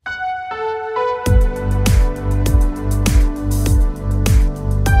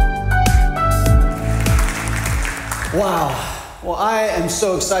Wow. Well, I am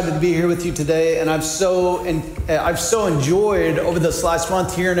so excited to be here with you today, and I've so enjoyed over this last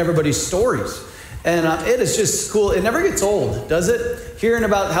month hearing everybody's stories. And it is just cool. It never gets old, does it? Hearing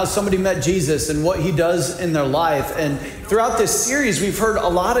about how somebody met Jesus and what he does in their life. And throughout this series, we've heard a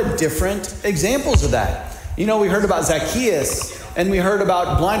lot of different examples of that. You know, we heard about Zacchaeus, and we heard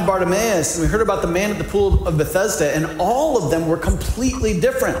about blind Bartimaeus, and we heard about the man at the pool of Bethesda, and all of them were completely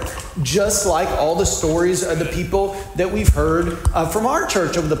different, just like all the stories of the people that we've heard from our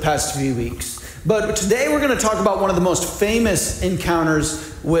church over the past few weeks. But today we're going to talk about one of the most famous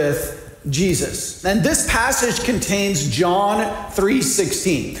encounters with Jesus. And this passage contains John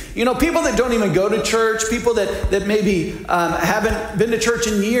 3:16. You know, people that don't even go to church, people that maybe haven't been to church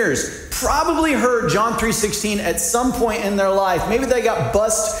in years, probably heard John 3:16 at some point in their life. Maybe they got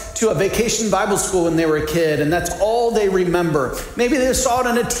bused to a vacation Bible school when they were a kid, and that's all they remember. Maybe they saw it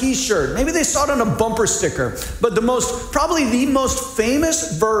on a t-shirt. Maybe they saw it on a bumper sticker. But probably the most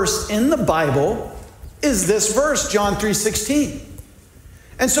famous verse in the Bible is this verse, John 3:16.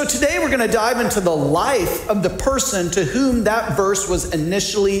 And so today we're going to dive into the life of the person to whom that verse was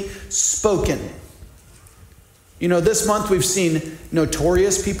initially spoken. You know, this month we've seen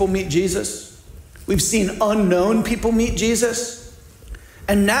notorious people meet Jesus. We've seen unknown people meet Jesus.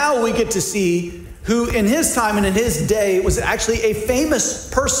 And now we get to see who in his time and in his day was actually a famous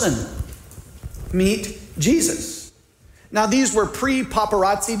person meet Jesus. Now, these were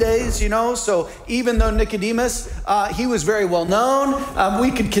pre-paparazzi days, you know, so even though Nicodemus, he was very well known,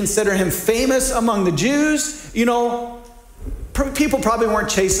 we could consider him famous among the Jews, you know, people probably weren't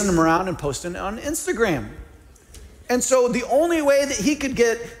chasing him around and posting it on Instagram. And so the only way that he could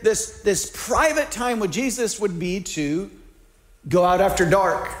get this private time with Jesus would be to go out after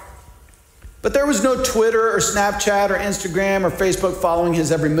dark. But there was no Twitter or Snapchat or Instagram or Facebook following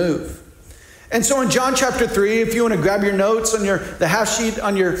his every move. And so in John chapter 3, if you want to grab your notes on the half sheet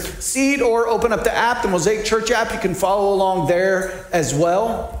on your seat or open up the app, the Mosaic Church app, you can follow along there as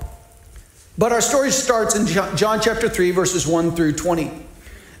well. But our story starts in John chapter 3, verses 1 through 20.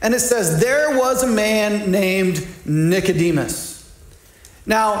 And it says, there was a man named Nicodemus.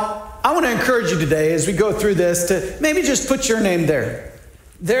 Now, I want to encourage you today as we go through this to maybe just put your name there.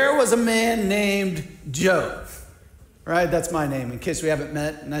 There was a man named Joe. Right? That's my name, in case we haven't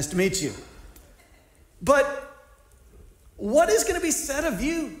met. Nice to meet you. But what is going to be said of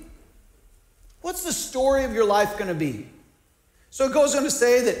you? What's the story of your life going to be? So it goes on to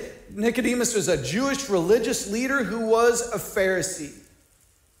say that Nicodemus was a Jewish religious leader who was a Pharisee.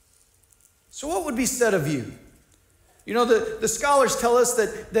 So what would be said of you? You know, the scholars tell us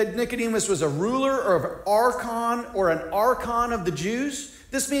that Nicodemus was a ruler or an archon of the Jews.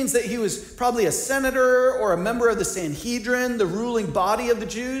 This means that he was probably a senator or a member of the Sanhedrin, the ruling body of the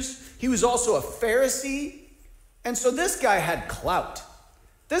Jews. He was also a Pharisee. And so this guy had clout.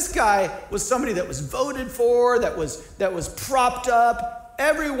 This guy was somebody that was voted for, that was propped up.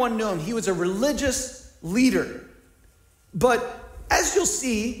 Everyone knew him. He was a religious leader. But as you'll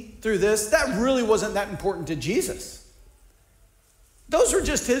see through this, that really wasn't that important to Jesus. Those were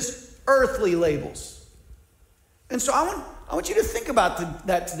just his earthly labels. And so I want you to think about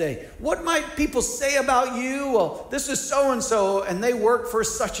that today. What might people say about you? Well, this is so-and-so, and they work for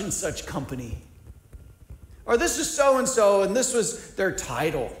such and such company. Or this is so-and-so, and this was their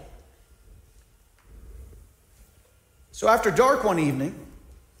title. So after dark one evening,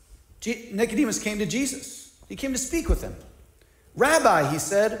 Nicodemus came to Jesus. He came to speak with him. Rabbi, he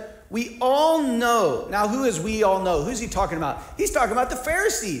said, we all know. Now, who is we all know? Who's he talking about? He's talking about the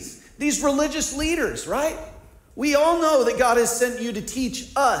Pharisees, these religious leaders, right? We all know that God has sent you to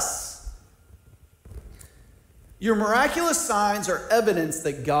teach us. Your miraculous signs are evidence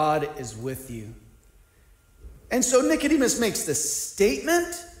that God is with you. And so Nicodemus makes this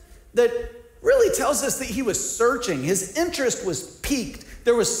statement that really tells us that he was searching. His interest was piqued.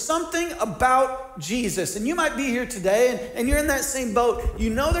 There was something about Jesus. And you might be here today and you're in that same boat.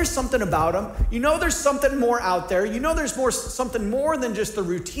 You know there's something about him. You know there's something more out there. You know there's something more than just the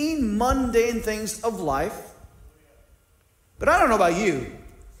routine, mundane things of life. But I don't know about you.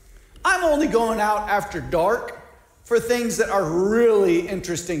 I'm only going out after dark for things that are really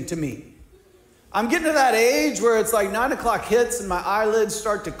interesting to me. I'm getting to that age where it's like 9 o'clock hits and my eyelids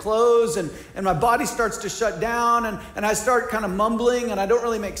start to close and my body starts to shut down and I start kind of mumbling and I don't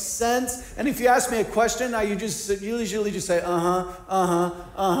really make sense. And if you ask me a question, you usually just say,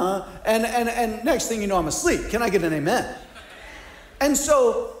 And next thing you know, I'm asleep. Can I get an amen? And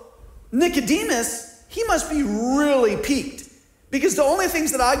so Nicodemus, he must be really piqued Because the only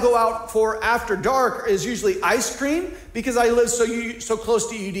things that I go out for after dark is usually ice cream, because I live so close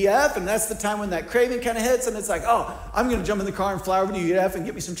to UDF, and that's the time when that craving kind of hits, and it's like, oh, I'm going to jump in the car and fly over to UDF and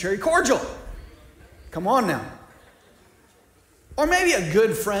get me some cherry cordial. Come on now. Or maybe a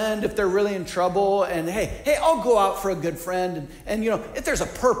good friend if they're really in trouble, and hey, I'll go out for a good friend, and if there's a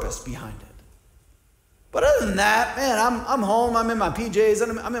purpose behind it. But other than that, man, I'm home, I'm in my PJs,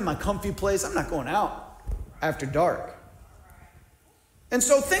 I'm in my comfy place. I'm not going out after dark. And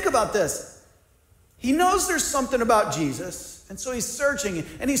so think about this. He knows there's something about Jesus, and so he's searching,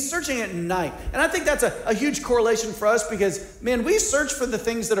 and he's searching at night. And I think that's a huge correlation for us because, man, we search for the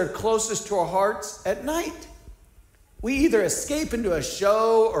things that are closest to our hearts at night. We either escape into a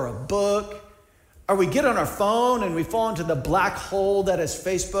show or a book, or we get on our phone and we fall into the black hole that is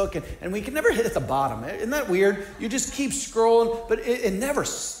Facebook, and we can never hit at the bottom. Isn't that weird? You just keep scrolling, but it never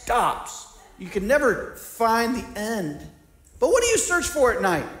stops. You can never find the end. But what do you search for at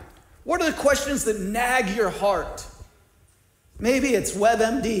night? What are the questions that nag your heart? Maybe it's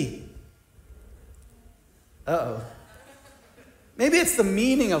WebMD. Uh-oh. Maybe it's the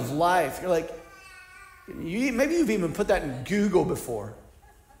meaning of life. You're like, maybe you've even put that in Google before.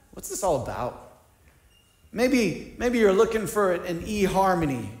 What's this all about? Maybe you're looking for an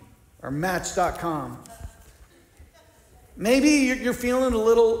eHarmony or Match.com. Maybe you're feeling a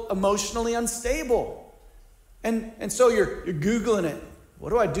little emotionally unstable. And so you're Googling it. What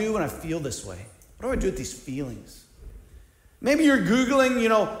do I do when I feel this way? What do I do with these feelings? Maybe you're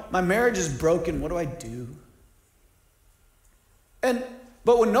Googling, my marriage is broken. What do I do?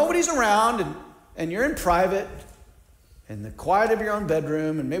 But when nobody's around and you're in private, in the quiet of your own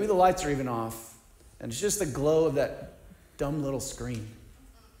bedroom, and maybe the lights are even off, and it's just the glow of that dumb little screen,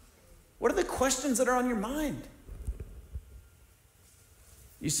 what are the questions that are on your mind?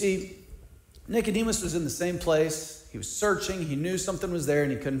 You see, Nicodemus was in the same place. He was searching. He knew something was there,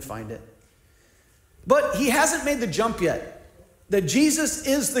 and he couldn't find it. But he hasn't made the jump yet, that Jesus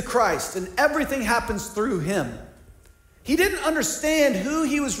is the Christ, and everything happens through him. He didn't understand who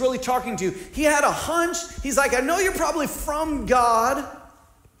he was really talking to. He had a hunch. He's like, I know you're probably from God,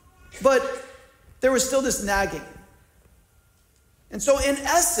 but there was still this nagging. And so in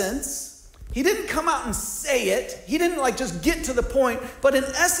essence, he didn't come out and say it. He didn't just get to the point. But in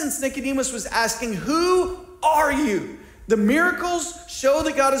essence, Nicodemus was asking, who are you? The miracles show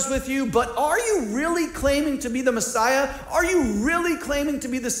that God is with you, but are you really claiming to be the Messiah? Are you really claiming to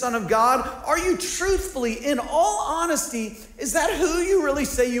be the Son of God? Are you truthfully, in all honesty, is that who you really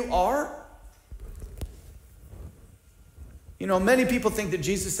say you are? Many people think that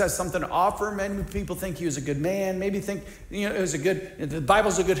Jesus has something to offer. Many people think he was a good man. Maybe think, the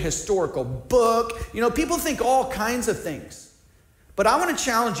Bible's a good historical book. People think all kinds of things. But I want to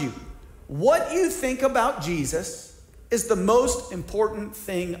challenge you. What you think about Jesus is the most important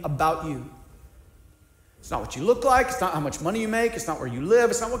thing about you. It's not what you look like. It's not how much money you make. It's not where you live.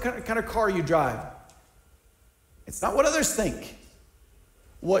 It's not what kind of car you drive. It's not what others think.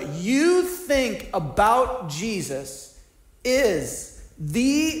 What you think about Jesus is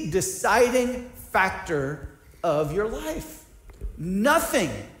the deciding factor of your life.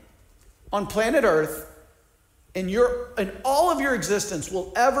 Nothing on planet Earth in all of your existence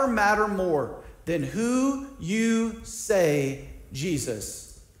will ever matter more than who you say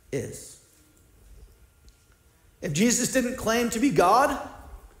Jesus is. If Jesus didn't claim to be God,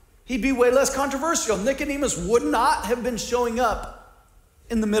 he'd be way less controversial. Nicodemus would not have been showing up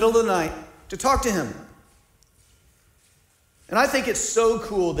in the middle of the night to talk to him. And I think it's so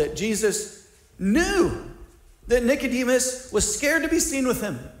cool that Jesus knew that Nicodemus was scared to be seen with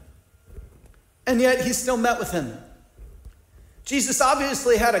him. And yet he still met with him. Jesus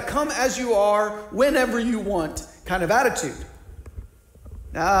obviously had a come as you are, whenever you want kind of attitude.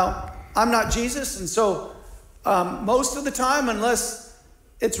 Now, I'm not Jesus, and so most of the time, unless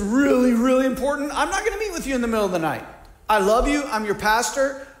it's really, really important, I'm not going to meet with you in the middle of the night. I love you. I'm your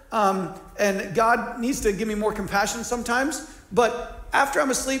pastor. And God needs to give me more compassion sometimes. But after I'm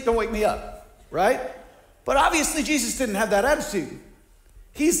asleep, don't wake me up, right? But obviously, Jesus didn't have that attitude.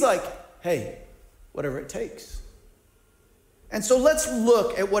 He's like, hey, whatever it takes. And so let's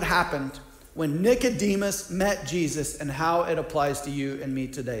look at what happened when Nicodemus met Jesus and how it applies to you and me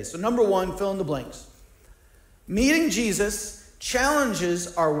today. So number one, fill in the blanks. Meeting Jesus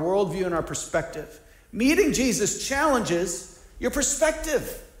challenges our worldview and our perspective. Meeting Jesus challenges your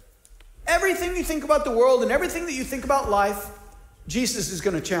perspective. Everything you think about the world and everything that you think about life, Jesus is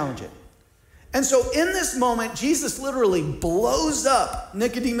going to challenge it. And so in this moment, Jesus literally blows up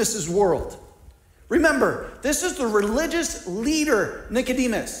Nicodemus's world. Remember, this is the religious leader,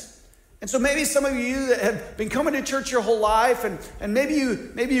 Nicodemus. And so maybe some of you that have been coming to church your whole life, and maybe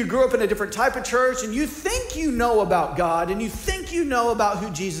you grew up in a different type of church, and you think you know about God, and you think you know about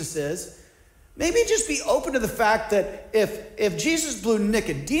who Jesus is, maybe just be open to the fact that if Jesus blew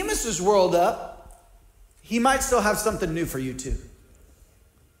Nicodemus' world up, he might still have something new for you too.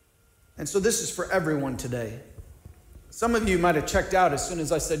 And so this is for everyone today. Some of you might have checked out as soon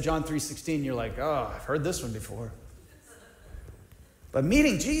as I said John 3:16. You're like, oh, I've heard this one before. But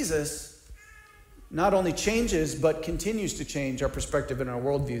meeting Jesus not only changes, but continues to change our perspective and our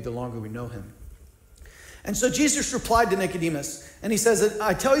worldview the longer we know him. And so Jesus replied to Nicodemus, and he says,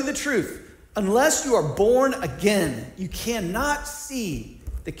 I tell you the truth, unless you are born again, you cannot see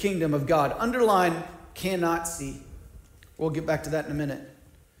the kingdom of God. Underline, cannot see. We'll get back to that in a minute.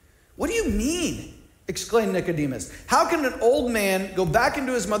 What do you mean? Exclaimed Nicodemus. How can an old man go back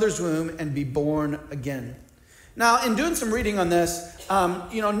into his mother's womb and be born again? Now, in doing some reading on this,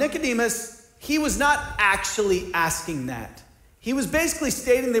 Nicodemus, he was not actually asking that. He was basically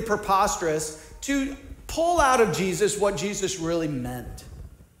stating the preposterous to pull out of Jesus what Jesus really meant.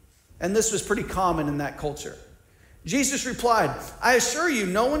 And this was pretty common in that culture. Jesus replied, I assure you,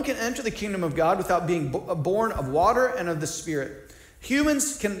 no one can enter the kingdom of God without being born of water and of the Spirit.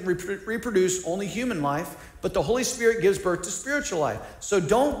 Humans can reproduce only human life, but the Holy Spirit gives birth to spiritual life. So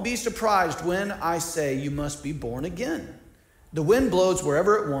don't be surprised when I say you must be born again. The wind blows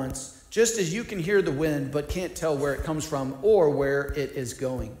wherever it wants, just as you can hear the wind, but can't tell where it comes from or where it is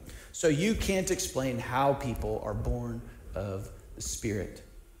going. So you can't explain how people are born of the Spirit.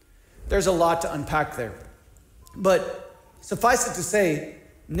 There's a lot to unpack there. But suffice it to say,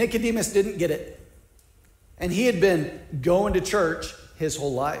 Nicodemus didn't get it. And he had been going to church his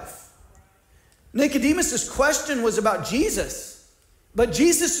whole life. Nicodemus' question was about Jesus, but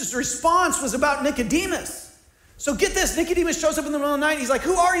Jesus' response was about Nicodemus. So get this, Nicodemus shows up in the middle of the night. He's like,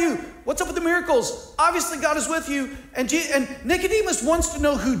 who are you? What's up with the miracles? Obviously, God is with you. And Nicodemus wants to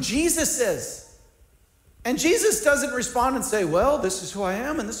know who Jesus is. And Jesus doesn't respond and say, well, this is who I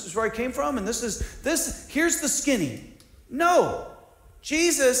am, and this is where I came from, and here's the skinny. No,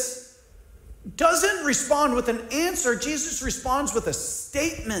 Jesus doesn't respond with an answer. Jesus responds with a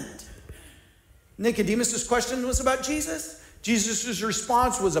statement. Nicodemus' question was about Jesus. Jesus'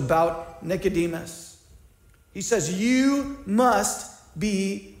 response was about Nicodemus. He says, you must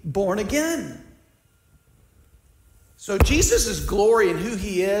be born again. So Jesus' glory and who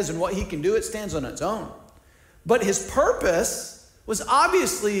he is and what he can do, it stands on its own. But his purpose was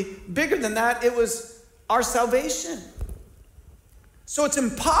obviously bigger than that. It was our salvation. So it's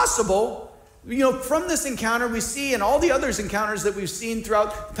impossible, from this encounter we see and all the others encounters that we've seen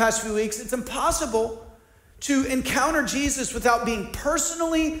throughout the past few weeks, it's impossible to encounter Jesus without being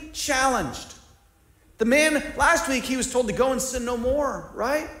personally challenged. The man last week, he was told to go and sin no more,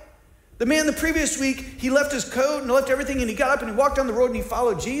 right? The man the previous week, he left his coat and left everything and he got up and he walked down the road and he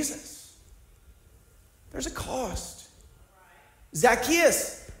followed Jesus. There's a cost.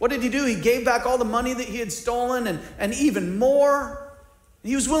 Zacchaeus, what did he do? He gave back all the money that he had stolen and even more.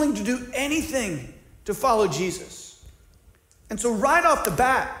 He was willing to do anything to follow Jesus. And so right off the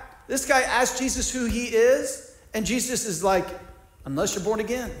bat, this guy asked Jesus who he is, and Jesus is like, unless you're born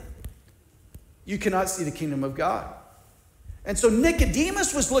again, you cannot see the kingdom of God. And so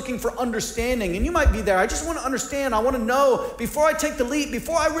Nicodemus was looking for understanding, and you might be there. I just want to understand. I want to know before I take the leap,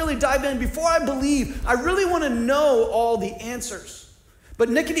 before I really dive in, before I believe. I really want to know all the answers. But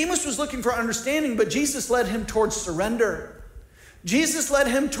Nicodemus was looking for understanding, but Jesus led him towards surrender. Jesus led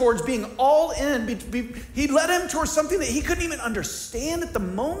him towards being all in. He led him towards something that he couldn't even understand at the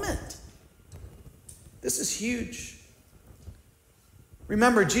moment. This is huge.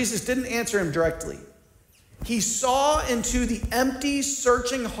 Remember, Jesus didn't answer him directly. He saw into the empty,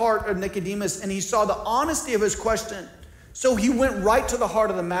 searching heart of Nicodemus, and he saw the honesty of his question. So he went right to the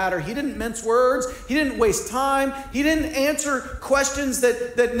heart of the matter. He didn't mince words. He didn't waste time. He didn't answer questions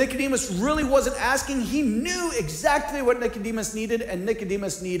that Nicodemus really wasn't asking. He knew exactly what Nicodemus needed, and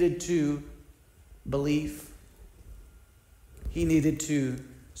Nicodemus needed to believe. He needed to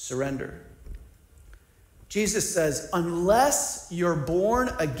surrender. Jesus says, unless you're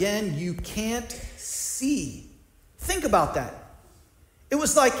born again, you can't see. Think about that. It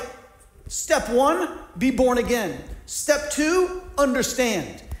was like step 1, be born again. Step 2,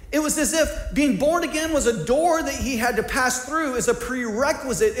 understand. It was as if being born again was a door that he had to pass through as a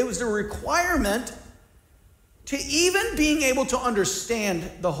prerequisite. It was a requirement to even being able to understand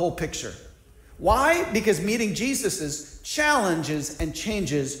the whole picture. Why? Because meeting Jesus challenges and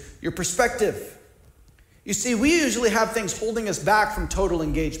changes your perspective. You see, we usually have things holding us back from total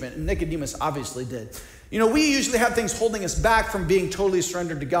engagement, and Nicodemus obviously did. You know, we usually have things holding us back from being totally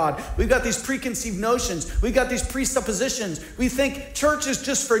surrendered to God. We've got these preconceived notions. We've got these presuppositions. We think church is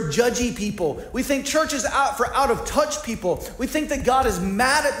just for judgy people. We think church is for out of touch people. We think that God is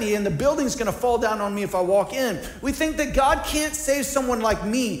mad at me and the building's going to fall down on me if I walk in. We think that God can't save someone like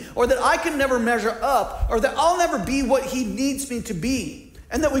me, or that I can never measure up, or that I'll never be what he needs me to be.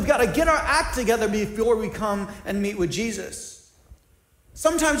 And that we've got to get our act together before we come and meet with Jesus.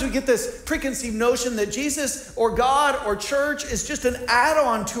 Sometimes we get this preconceived notion that Jesus or God or church is just an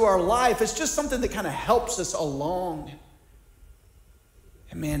add-on to our life. It's just something that kind of helps us along.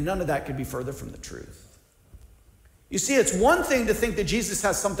 And man, none of that could be further from the truth. You see, it's one thing to think that Jesus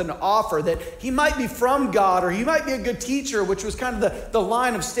has something to offer, that he might be from God or he might be a good teacher, which was kind of the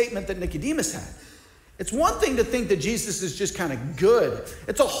line of statement that Nicodemus had. It's one thing to think that Jesus is just kind of good.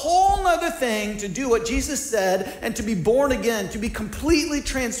 It's a whole other thing to do what Jesus said and to be born again, to be completely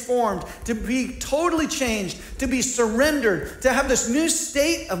transformed, to be totally changed, to be surrendered, to have this new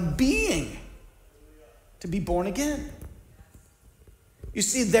state of being, to be born again. You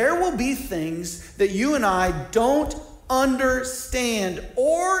see, there will be things that you and I don't understand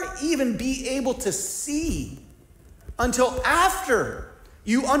or even be able to see until after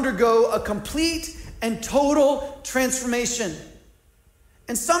you undergo a complete and total transformation.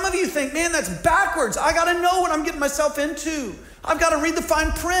 And some of you think, man, that's backwards. I got to know what I'm getting myself into. I've got to read the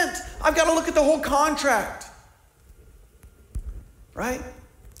fine print. I've got to look at the whole contract. Right?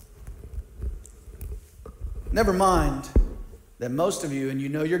 Never mind that most of you, and you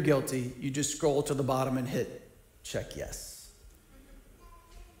know you're guilty, you just scroll to the bottom and hit check yes.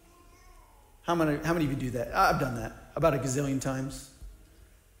 How many of you do that? I've done that about a gazillion times.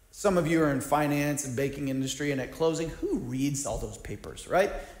 Some of you are in finance and baking industry, and at closing, who reads all those papers, right?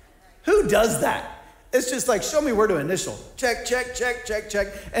 Who does that? It's just like, show me where to initial. Check, check, check, check, check.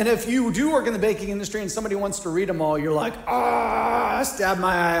 And if you do work in the baking industry and somebody wants to read them all, you're like, stab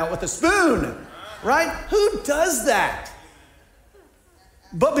my eye out with a spoon, right? Who does that?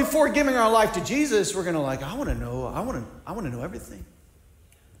 But before giving our life to Jesus, we're going to I want to know everything.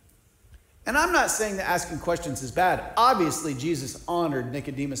 And I'm not saying that asking questions is bad. Obviously, Jesus honored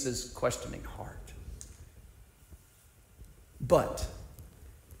Nicodemus's questioning heart. But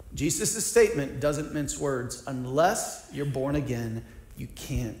Jesus' statement doesn't mince words. Unless you're born again, you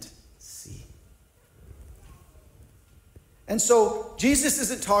can't see. And so Jesus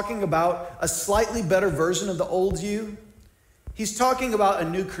isn't talking about a slightly better version of the old you. He's talking about a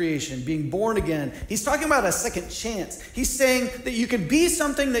new creation, being born again. He's talking about a second chance. He's saying that you can be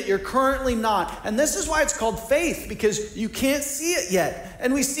something that you're currently not. And this is why it's called faith, because you can't see it yet.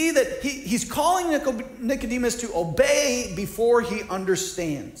 And we see that he's calling Nicodemus to obey before he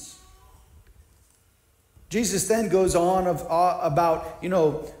understands. Jesus then goes on about,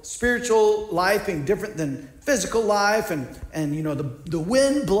 spiritual life being different than physical life and the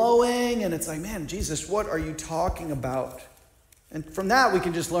wind blowing. And it's like, man, Jesus, what are you talking about? And from that, we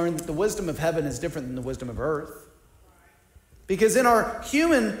can just learn that the wisdom of heaven is different than the wisdom of earth. Because in our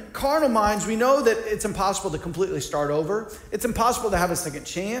human, carnal minds, we know that it's impossible to completely start over. It's impossible to have a second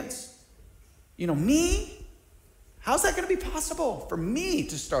chance. Me? How's that going to be possible for me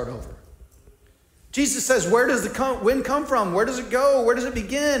to start over? Jesus says, where does the wind come from? Where does it go? Where does it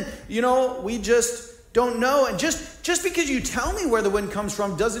begin? We just don't know. And just because you tell me where the wind comes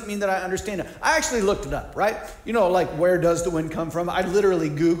from doesn't mean that I understand it. I actually looked it up, right? Where does the wind come from? I literally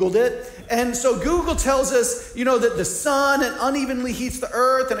Googled it. And so Google tells us, that the sun unevenly heats the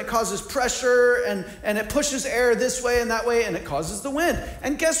earth and it causes pressure and it pushes air this way and that way and it causes the wind.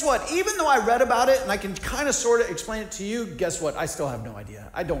 And guess what? Even though I read about it and I can kind of sort of explain it to you, guess what? I still have no idea.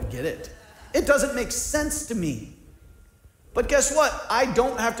 I don't get it. It doesn't make sense to me. But guess what? I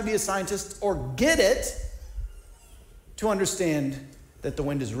don't have to be a scientist or get it to understand that the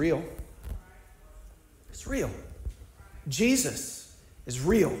wind is real. It's real. Jesus is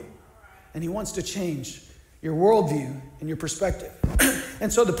real. And he wants to change your worldview and your perspective.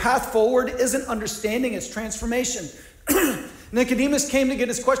 And so the path forward isn't understanding, it's transformation. Nicodemus came to get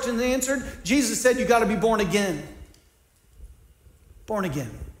his questions answered. Jesus said, you got to be born again. Born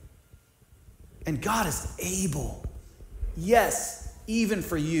again. And God is able. Yes, even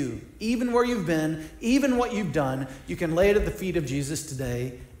for you, even where you've been, even what you've done, you can lay it at the feet of Jesus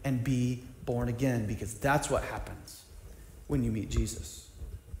today and be born again, because that's what happens when you meet Jesus.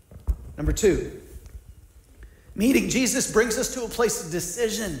 Number 2, meeting Jesus brings us to a place of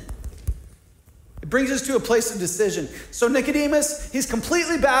decision. It brings us to a place of decision. So Nicodemus, he's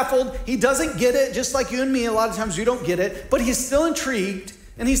completely baffled. He doesn't get it, just like you and me. A lot of times we don't get it, but he's still intrigued,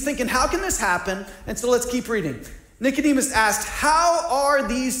 and he's thinking, how can this happen? And so let's keep reading. Nicodemus asked, how are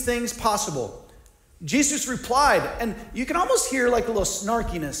these things possible? Jesus replied, and you can almost hear like a little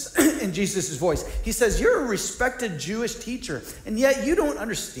snarkiness in Jesus' voice. He says, you're a respected Jewish teacher, and yet you don't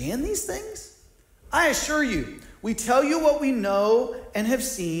understand these things? I assure you, we tell you what we know and have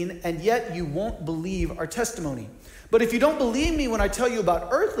seen, and yet you won't believe our testimony. But if you don't believe me when I tell you about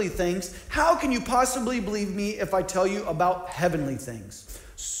earthly things, how can you possibly believe me if I tell you about heavenly things?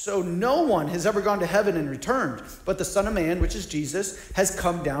 So no one has ever gone to heaven and returned, but the Son of Man, which is Jesus, has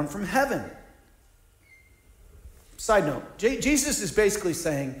come down from heaven. Side note, Jesus is basically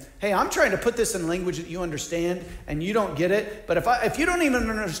saying, hey, I'm trying to put this in language that you understand and you don't get it. But if you don't even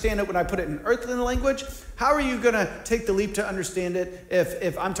understand it when I put it in earthly language, how are you going to take the leap to understand it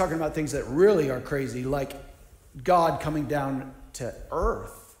if I'm talking about things that really are crazy, like God coming down to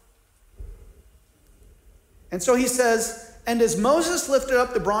earth? And so he says, and as Moses lifted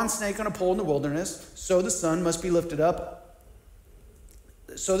up the bronze snake on a pole in the wilderness, so the Son must be lifted up.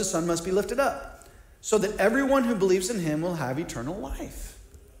 So the Son must be lifted up, so that everyone who believes in him will have eternal life.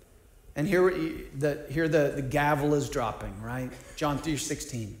 And here the gavel is dropping, right? John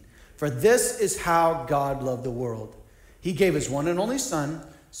 3:16. For this is how God loved the world. He gave his one and only Son,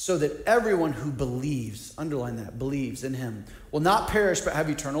 so that everyone who believes, underline that, believes in him, will not perish but have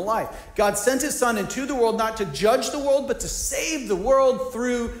eternal life. God sent his Son into the world not to judge the world, but to save the world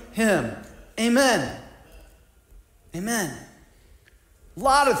through him. Amen. Amen. A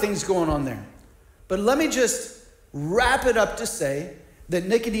lot of things going on there. But let me just wrap it up to say that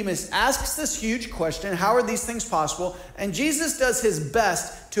Nicodemus asks this huge question, how are these things possible? And Jesus does his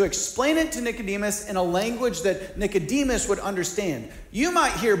best to explain it to Nicodemus in a language that Nicodemus would understand. You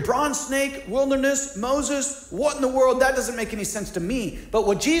might hear bronze snake, wilderness, Moses, what in the world? That doesn't make any sense to me. But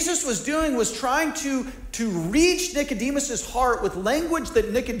what Jesus was doing was trying to reach Nicodemus's heart with language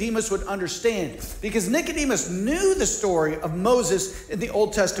that Nicodemus would understand. Because Nicodemus knew the story of Moses in the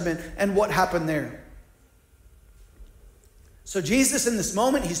Old Testament and what happened there. So Jesus, in this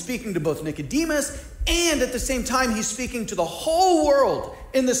moment, he's speaking to both Nicodemus and at the same time, he's speaking to the whole world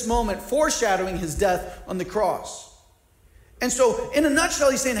in this moment, foreshadowing his death on the cross. And so, in a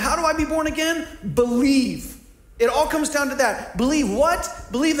nutshell, he's saying, how do I be born again? Believe. It all comes down to that. Believe what?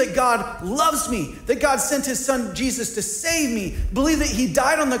 Believe that God loves me, that God sent his Son Jesus to save me. Believe that he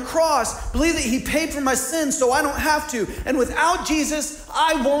died on the cross. Believe that he paid for my sins so I don't have to. And without Jesus,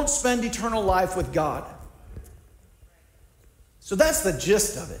 I won't spend eternal life with God. So that's the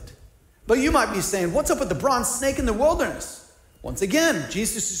gist of it. But you might be saying, what's up with the bronze snake in the wilderness? Once again,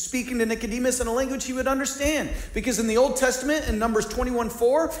 Jesus is speaking to Nicodemus in a language he would understand. Because in the Old Testament, in Numbers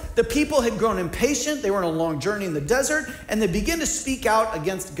 21:4, the people had grown impatient. They were on a long journey in the desert, and they began to speak out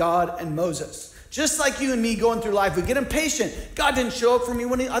against God and Moses. Just like you and me going through life, we get impatient. God didn't show up for me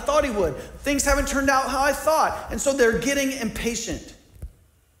when I thought he would. Things haven't turned out how I thought. And so they're getting impatient.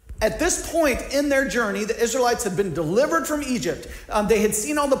 At this point in their journey, the Israelites had been delivered from Egypt. They had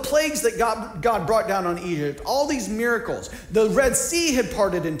seen all the plagues that God brought down on Egypt, all these miracles. The Red Sea had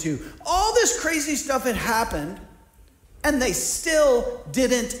parted in two. All this crazy stuff had happened, and they still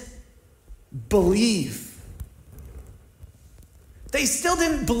didn't believe. They still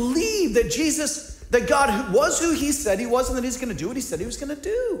didn't believe that God was who he said he was, and that he's going to do what he said he was going to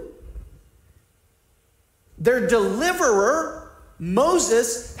do. Their deliverer,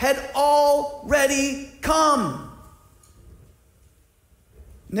 Moses, had already come.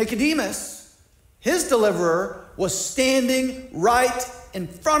 Nicodemus, his deliverer, was standing right in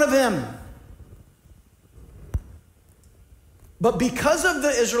front of him. But because of the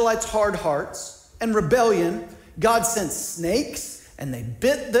Israelites' hard hearts and rebellion, God sent snakes and they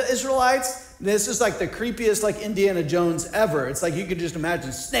bit the Israelites. This is like the creepiest Indiana Jones ever. It's like you could just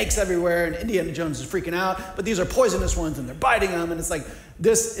imagine snakes everywhere and Indiana Jones is freaking out, but these are poisonous ones and they're biting them, and it's like,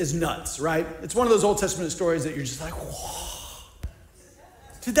 this is nuts, right? It's one of those Old Testament stories that you're just like, whoa.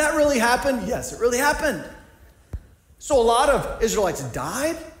 Did that really happen? Yes, it really happened. So a lot of Israelites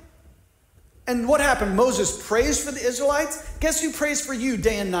died. And what happened? Moses prays for the Israelites. Guess who prays for you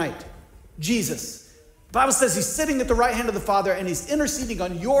day and night? Jesus. The Bible says he's sitting at the right hand of the Father and he's interceding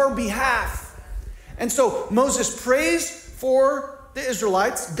on your behalf. And so Moses prays for the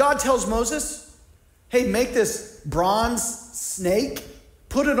Israelites. God tells Moses, hey, make this bronze snake,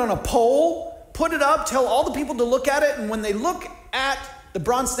 put it on a pole, put it up, tell all the people to look at it. And when they look at the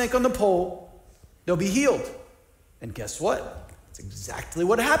bronze snake on the pole, they'll be healed. And guess what? That's exactly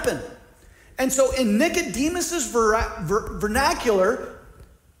what happened. And so in Nicodemus's vernacular,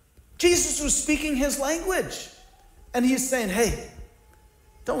 Jesus was speaking his language. And he's saying, hey,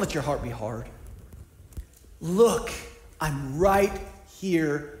 don't let your heart be hard. Look, I'm right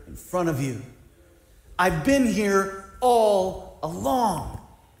here in front of you. I've been here all along.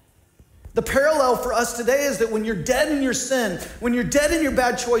 The parallel for us today is that when you're dead in your sin, when you're dead in your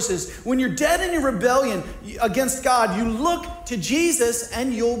bad choices, when you're dead in your rebellion against God, you look to Jesus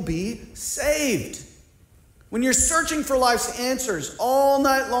and you'll be saved. When you're searching for life's answers all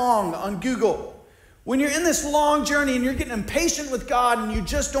night long on Google, when you're in this long journey and you're getting impatient with God and you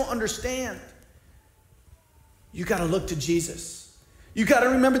just don't understand, you got to look to Jesus. You got to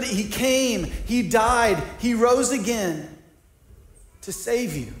remember that he came, he died, he rose again to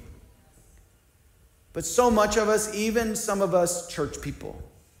save you. But so much of us, even some of us church people,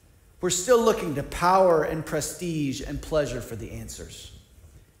 we're still looking to power and prestige and pleasure for the answers.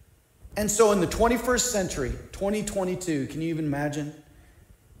 And so in the 21st century, 2022, can you even imagine?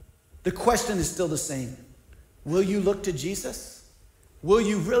 The question is still the same. Will you look to Jesus? Will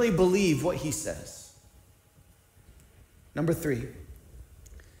you really believe what he says? Number 3,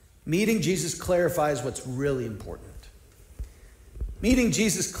 meeting Jesus clarifies what's really important. Meeting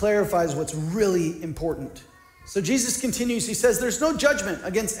Jesus clarifies what's really important. So Jesus continues, he says, there's no judgment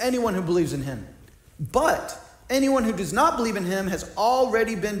against anyone who believes in him. But anyone who does not believe in him has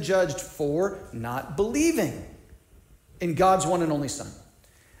already been judged for not believing in God's one and only Son.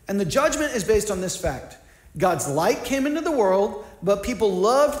 And the judgment is based on this fact. God's light came into the world, but people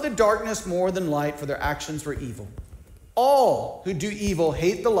loved the darkness more than light, for their actions were evil. All who do evil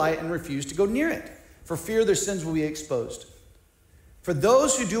hate the light and refuse to go near it, for fear their sins will be exposed. For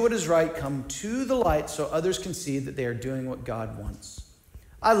those who do what is right come to the light so others can see that they are doing what God wants.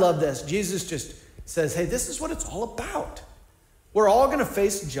 I love this. Jesus just says, hey, this is what it's all about. We're all going to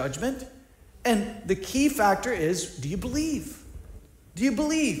face judgment. And the key factor is, do you believe? Do you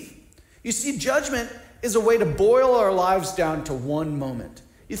believe? You see, judgment is a way to boil our lives down to one moment.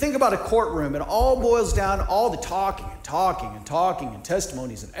 You think about a courtroom, it all boils down, all the talking and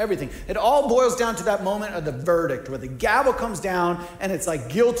testimonies and everything. It all boils down to that moment of the verdict where the gavel comes down and it's like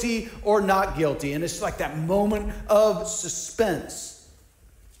guilty or not guilty. And it's like that moment of suspense,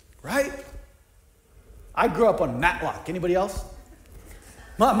 right? I grew up on Matlock. Anybody else?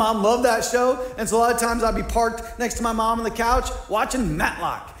 My mom loved that show. And so a lot of times I'd be parked next to my mom on the couch watching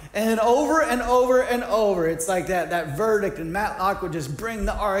Matlock. And over and over and over, it's like that verdict, and Matlock would just bring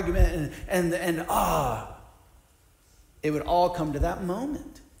the argument, and it would all come to that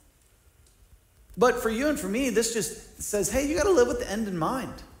moment. But for you and for me, this just says, hey, you got to live with the end in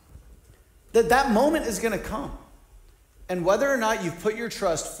mind. That moment is going to come. And whether or not you've put your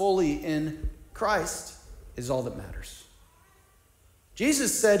trust fully in Christ is all that matters.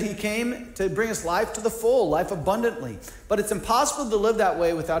 Jesus said he came to bring us life to the full, life abundantly. But it's impossible to live that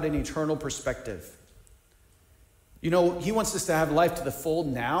way without an eternal perspective. You know, he wants us to have life to the full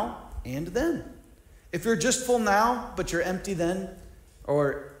now and then. If you're just full now, but you're empty then,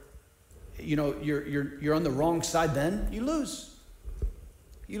 or you know, you're on the wrong side then, you lose.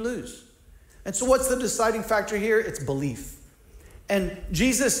 You lose. And so what's the deciding factor here? It's belief. And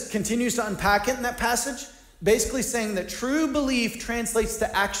Jesus continues to unpack it in that passage, basically saying that true belief translates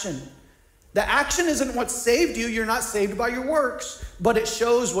to action. The action isn't what saved you. You're not saved by your works, but it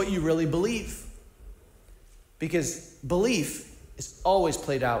shows what you really believe. Because belief is always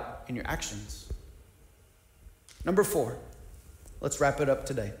played out in your actions. Number 4, let's wrap it up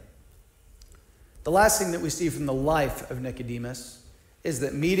today. The last thing that we see from the life of Nicodemus is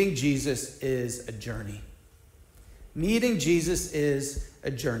that meeting Jesus is a journey. Meeting Jesus is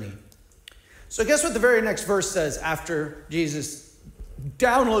a journey. So guess what the very next verse says after Jesus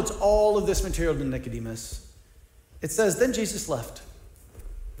downloads all of this material to Nicodemus? It says, then Jesus left.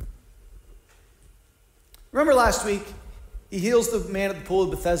 Remember last week, he heals the man at the pool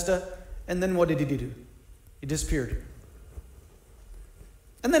of Bethesda, and then what did he do? He disappeared.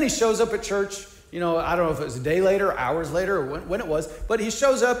 And then he shows up at church, you know, I don't know if it was a day later, or hours later, or when it was, but he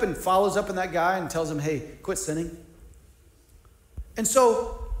shows up and follows up on that guy and tells him, hey, quit sinning. And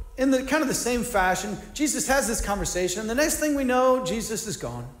so, in the kind of the same fashion, Jesus has this conversation. The next thing we know, Jesus is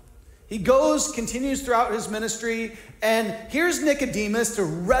gone. He continues throughout his ministry, and here's Nicodemus to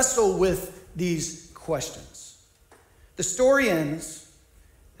wrestle with these questions. The story ends,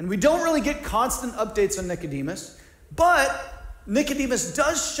 and we don't really get constant updates on Nicodemus, but Nicodemus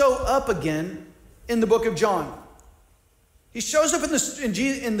does show up again in the book of John. He shows up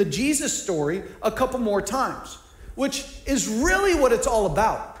in the Jesus story a couple more times, which is really what it's all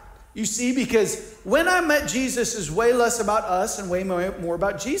about. You see, because when I met Jesus is way less about us and way more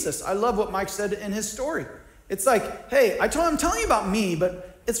about Jesus. I love what Mike said in his story. It's like, hey, I'm telling you about me,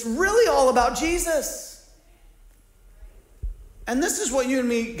 but it's really all about Jesus. And this is what you and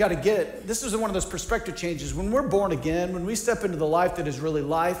me got to get. This is one of those perspective changes. When we're born again, when we step into the life that is really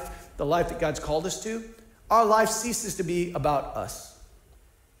life, the life that God's called us to, our life ceases to be about us.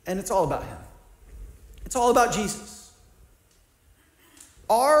 and it's all about him. It's all about Jesus.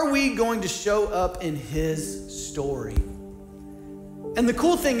 Are we going to show up in his story? And the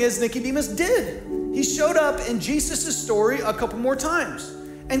cool thing is Nicodemus did. He showed up in Jesus' story a couple more times.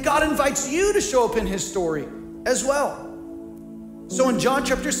 And God invites you to show up in his story as well. So in John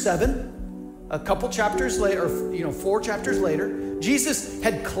chapter 7, a couple chapters later, 4 chapters later, Jesus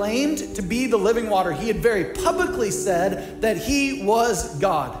had claimed to be the living water. He had very publicly said that he was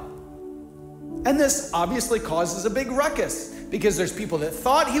God. And this obviously causes a big ruckus because there's people that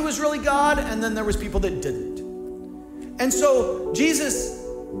thought he was really God, and then there was people that didn't. And so Jesus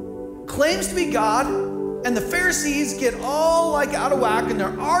claims to be God, and the Pharisees get all out of whack, and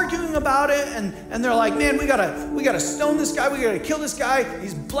they're arguing about it, and they're like, man, we gotta stone this guy, we gotta kill this guy,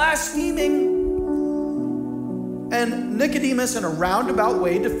 he's blaspheming. And Nicodemus, in a roundabout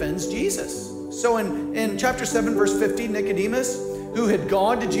way, defends Jesus. So in chapter 7, verse 50, Nicodemus, who had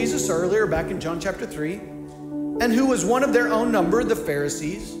gone to Jesus earlier, back in John chapter 3, and who was one of their own number, the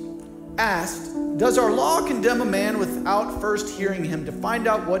Pharisees, asked, does our law condemn a man without first hearing him to find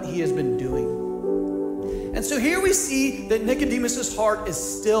out what he has been doing? And so here we see that Nicodemus's heart is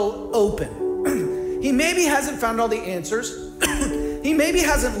still open. He maybe hasn't found all the answers. He maybe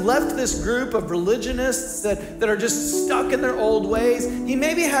hasn't left this group of religionists that are just stuck in their old ways. He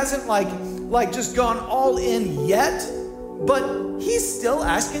maybe hasn't just gone all in yet, but he's still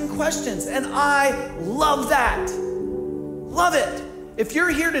asking questions. And I love that. Love it. If you're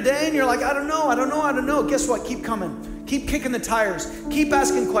here today and you're like, I don't know, guess what? Keep coming. Keep kicking the tires. Keep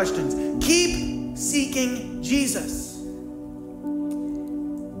asking questions. Keep seeking Jesus.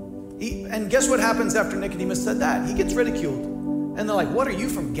 And guess what happens after Nicodemus said that? He gets ridiculed. And they're like, what, are you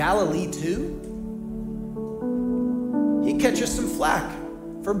from Galilee too? He catches some flack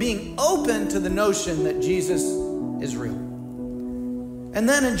for being open to the notion that Jesus is real. And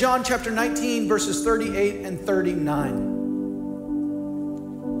then in John chapter 19, verses 38 and 39,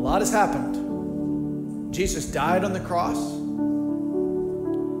 a lot has happened. Jesus died on the cross.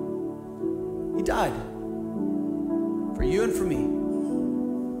 He died for you and for me.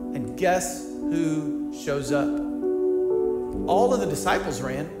 And guess who shows up? All of the disciples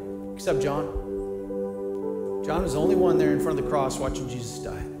ran, except John. John was the only one there in front of the cross watching Jesus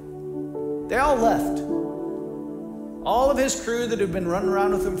die. They all left. All of his crew that had been running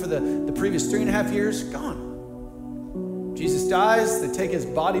around with him for the previous 3.5 years, gone. Jesus dies, they take his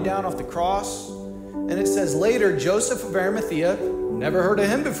body down off the cross, and it says later, Joseph of Arimathea, never heard of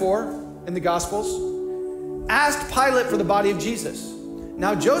him before in the Gospels, asked Pilate for the body of Jesus.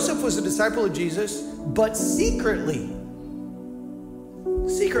 Now Joseph was a disciple of Jesus, but secretly,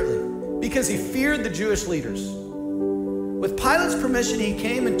 because he feared the Jewish leaders. With Pilate's permission, he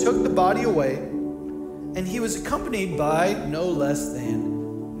came and took the body away, and he was accompanied by no less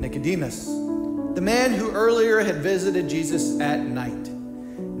than Nicodemus, the man who earlier had visited Jesus at night.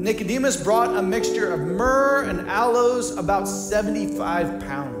 Nicodemus brought a mixture of myrrh and aloes, about 75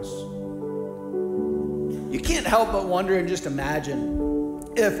 pounds. You can't help but wonder and just imagine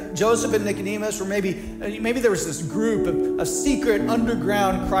if Joseph and Nicodemus were maybe there was this group of secret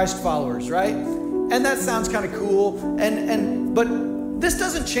underground Christ followers, right? And that sounds kind of cool. But this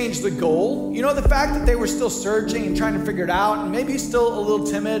doesn't change the goal. You know, the fact that they were still searching and trying to figure it out, and maybe still a little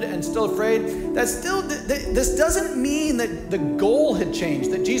timid and still afraid, this doesn't mean that the goal had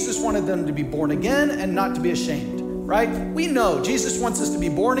changed, that Jesus wanted them to be born again and not to be ashamed. Right? We know Jesus wants us to be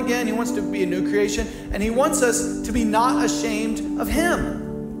born again. He wants to be a new creation. And he wants us to be not ashamed of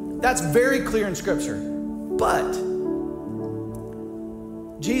him. That's very clear in Scripture. But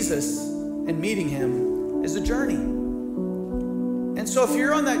Jesus and meeting him is a journey. And so if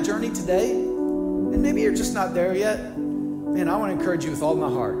you're on that journey today, and maybe you're just not there yet, man, I want to encourage you with all my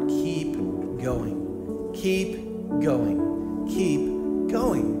heart. Keep going. Keep going. Keep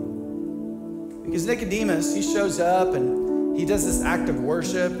going. Because Nicodemus, he shows up and he does this act of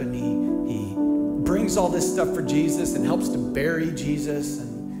worship, and he brings all this stuff for Jesus and helps to bury Jesus.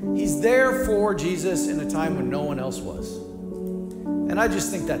 And he's there for Jesus in a time when no one else was. And I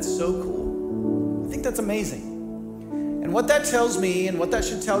just think that's so cool. I think that's amazing. And what that tells me and what that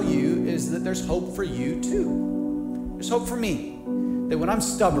should tell you is that there's hope for you too. There's hope for me. That when I'm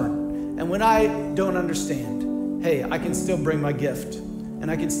stubborn and when I don't understand, hey, I can still bring my gift. And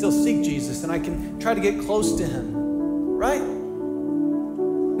I can still seek Jesus, and I can try to get close to him, right?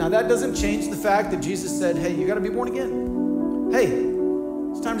 Now, that doesn't change the fact that Jesus said, hey, you got to be born again. Hey,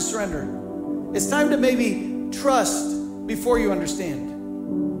 it's time to surrender. It's time to maybe trust before you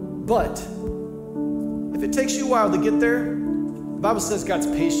understand. But if it takes you a while to get there, The Bible says God's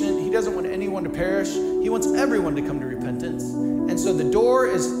patient. He doesn't want anyone to perish. He wants everyone to come to repentance. And so the door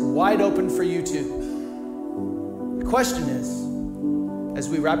is wide open for you too. The question is, as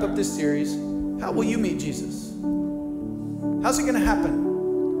we wrap up this series, how will you meet Jesus? How's it going to happen?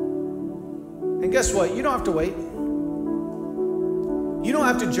 And guess what? You don't have to wait. You don't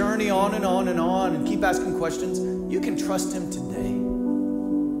have to journey on and on and on and keep asking questions. You can trust him today.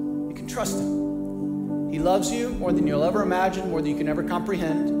 You can trust him. He loves you more than you'll ever imagine, more than you can ever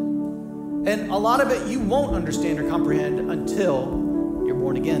comprehend. And a lot of it you won't understand or comprehend until you're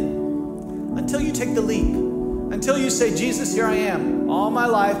born again. Until you take the leap. Until you say, Jesus, here I am. All my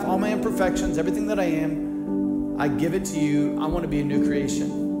life, all my imperfections, everything that I am, I give it to you. I want to be a new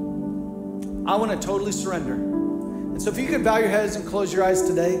creation. I want to totally surrender. And so if you could bow your heads and close your eyes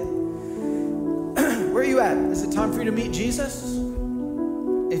today, where are you at? Is it time for you to meet Jesus?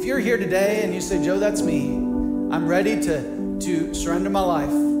 If you're here today and you say, Joe, that's me. I'm ready to surrender my life.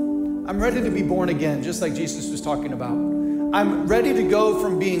 I'm ready to be born again, just like Jesus was talking about. I'm ready to go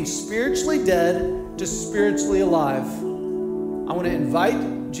from being spiritually dead to spiritually alive. I want to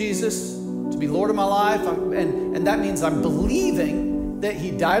invite Jesus to be Lord of my life. And that means I'm believing that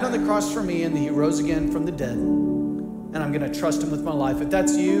he died on the cross for me and that he rose again from the dead. And I'm going to trust him with my life. If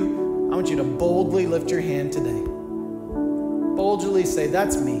that's you, I want you to boldly lift your hand today. Boldly say,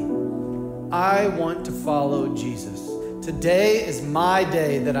 that's me. I want to follow Jesus. Today is my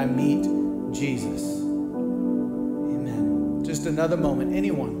day that I meet Jesus. Amen. Just another moment.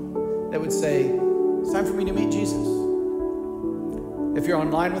 Anyone that would say, it's time for me to meet Jesus. If you're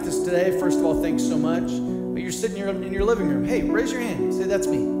online with us today, first of all, thanks so much. But you're sitting in your living room. Hey, raise your hand. Say, that's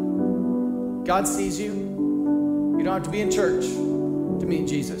me. God sees you. You don't have to be in church to meet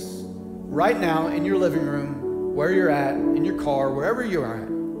Jesus. Right now, in your living room, where you're at, in your car, wherever you are at,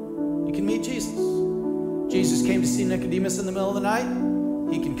 you can meet Jesus. Jesus came to see Nicodemus in the middle of the night.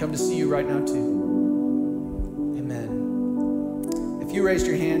 He can come to see you right now too. Amen. If you raised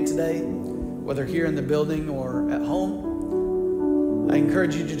your hand today, whether here in the building or at home, I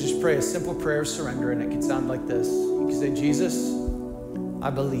encourage you to just pray a simple prayer of surrender, and it can sound like this. You can say, Jesus, I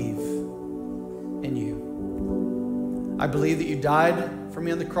believe in you. I believe that you died for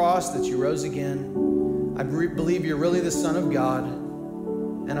me on the cross, that you rose again. I believe you're really the Son of God,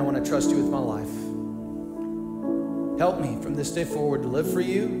 and I want to trust you with my life. Help me from this day forward to live for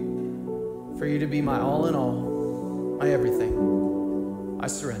you to be my all in all, my everything. I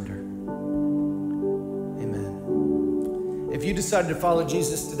surrender. Amen. If you decided to follow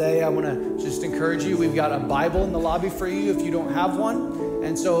Jesus today, I want to just encourage you. We've got a Bible in the lobby for you if you don't have one.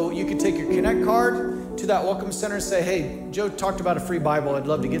 And so you can take your Connect card to that Welcome Center and say, hey, Joe talked about a free Bible. I'd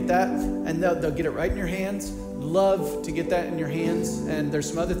love to get that. And they'll get it right in your hands. Love to get that in your hands. And there's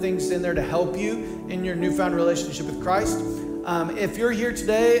some other things in there to help you in your newfound relationship with Christ. If you're here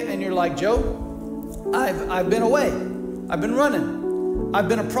today and you're like, Joe, I've been away. I've been running. I've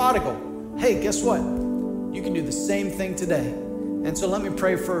been a prodigal. Hey, guess what? You can do the same thing today. And so let me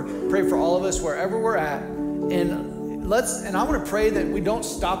pray for all of us wherever we're at. And I want to pray that we don't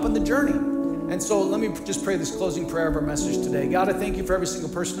stop on the journey. And so let me just pray this closing prayer of our message today. God, I thank you for every single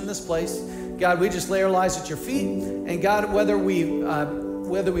person in this place. God, we just lay our lives at your feet. And God, whether we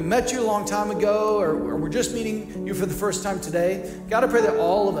met you a long time ago or we're just meeting you for the first time today, God, I pray that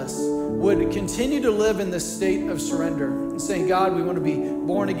all of us would continue to live in this state of surrender and saying, God, we want to be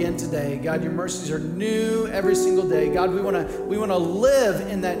born again today. God, your mercies are new every single day. God, we want to live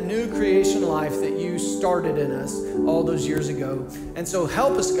in that new creation life that you started in us all those years ago. And so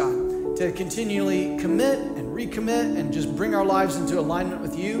help us, God, to continually commit and recommit and just bring our lives into alignment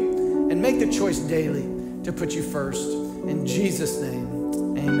with you and make the choice daily to put you first. In Jesus' name,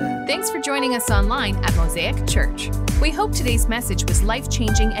 amen. Thanks for joining us online at Mosaic Church. We hope today's message was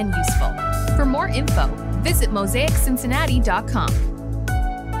life-changing and useful. For more info, visit mosaiccincinnati.com.